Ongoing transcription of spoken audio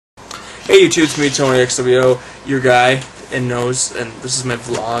Hey YouTube, it's me, Tony XWO, your guy and knows, and this is my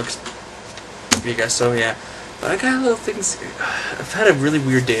vlogs. You guys so yeah. But I got little things. I've had a really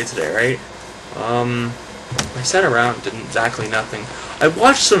weird day today, right? I sat around, did exactly nothing. I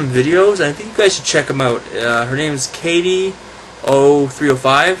watched some videos, and I think you guys should check them out. Her name is Katie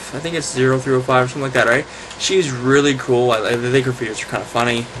 0305. I think it's 0305 or something like that, right? She's really cool. I think her videos are kind of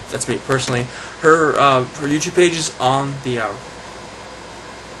funny. That's me personally. Her YouTube page is on the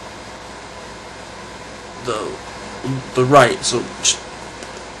right. So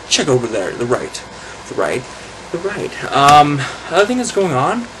check over there. The right. Other thing that's going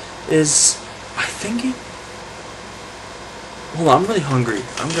on is hold on, I'm really hungry.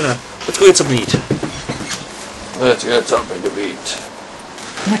 Let's go get something to eat. Let's get something to eat.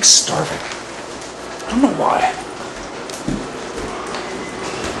 I'm like starving. I don't know why.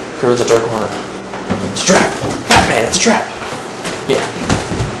 Go to the dark corner. It's a trap. Batman, it's a trap. Yeah.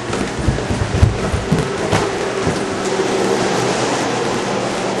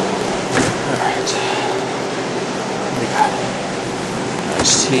 Alright. What do we got?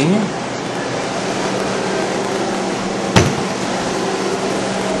 Nice tea.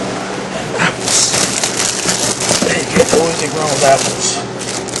 Always think wrong with apples.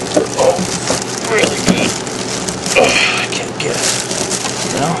 Oh, really good. Ugh, I can't get it.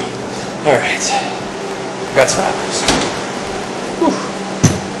 You know? Alright. Got some apples. Whew.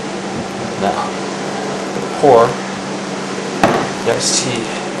 Now, pour the iced tea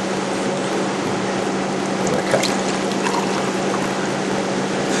in the cup.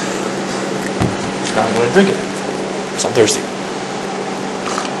 Now I'm going to drink it. Because I'm thirsty.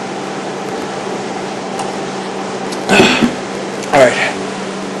 Alright.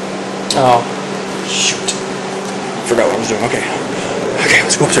 Oh, shoot. Forgot what I was doing. Okay,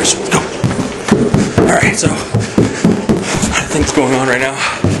 let's go upstairs. Let's go. Alright, so, a lot of things going on right now.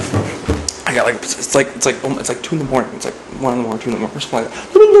 I got it's like 2 in the morning. It's like 1 in the morning, 2 in the morning, or something like that.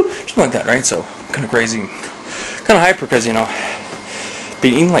 Something like that, right? So, kind of crazy. Kind of hyper because, you know,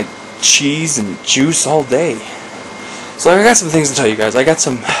 been eating like cheese and juice all day. So, I got some things to tell you guys. I got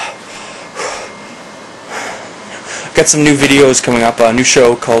some new videos coming up, a new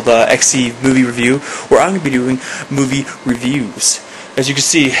show called XE Movie Review, where I'm going to be doing movie reviews. As you can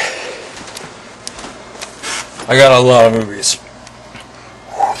see, I got a lot of movies.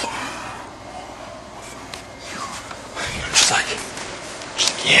 Just like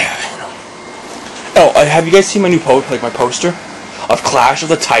yeah, you know. Oh, have you guys seen my new my poster of Clash of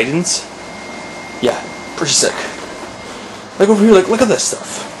the Titans? Yeah, pretty sick. Like over here, look at this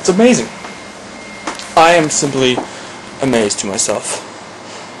stuff. It's amazing. I am simply amazed to myself.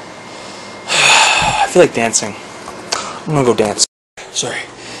 I feel like dancing. I'm gonna go dance. Sorry,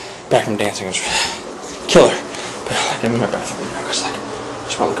 back from dancing. It was killer. But I'm in my bathroom now because I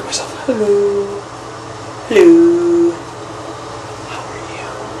just want to look at myself. Hello. How are you?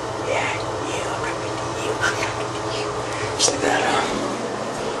 Yeah, you. I'm coming to you. Just like that.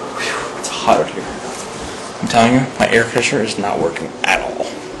 Whew, it's hot out here. I'm telling you, my air conditioner is not working at all.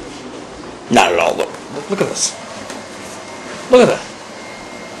 Not at all. Look at this. Look at that.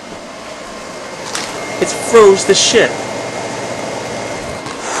 It's froze the shit.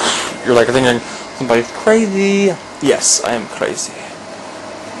 You're like, I think somebody's crazy. Yes, I am crazy.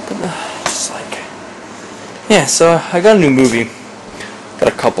 But just like, yeah. So I got a new movie. Got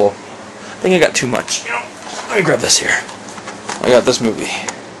a couple. I think I got too much. You know, let me grab this here. I got this movie,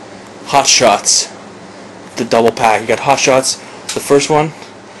 Hot Shots, the double pack. You got Hot Shots, the first one,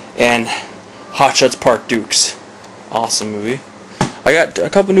 and Hot Shots Park Dukes. Awesome movie. I got a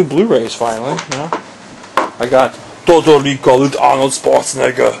couple new Blu-rays finally, you know. I got Totally Called Arnold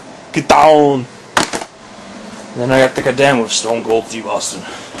Schwarzenegger. Get down! And then I got The Goddamn with Stone Cold Steve Austin.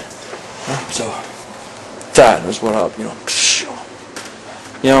 So, that is what up, you know.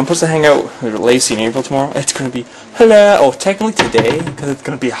 You know, I'm supposed to hang out with Lacey in April tomorrow. It's gonna be hilarious. Oh, technically today, because it's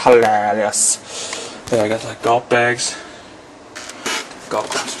gonna be hilarious. Yeah, I got like golf bags.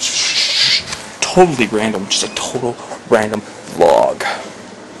 Totally random, just a total random vlog.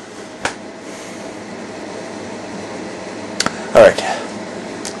 Alright.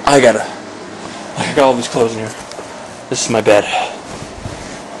 I got all these clothes in here. This is my bed.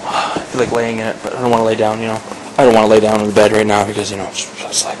 I feel like laying in it, but I don't want to lay down, you know. I don't want to lay down in the bed right now because, you know,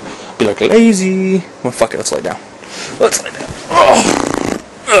 it's like, be like lazy. Well, fuck it, let's lay down. Let's lay down.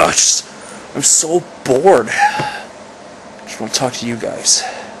 I'm so bored. Just want to talk to you guys.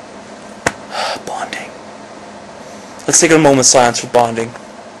 Bonding. Let's take a moment of silence for bonding.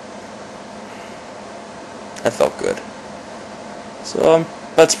 That felt good. So,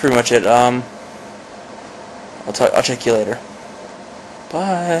 that's pretty much it. I'll check you later.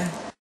 Bye.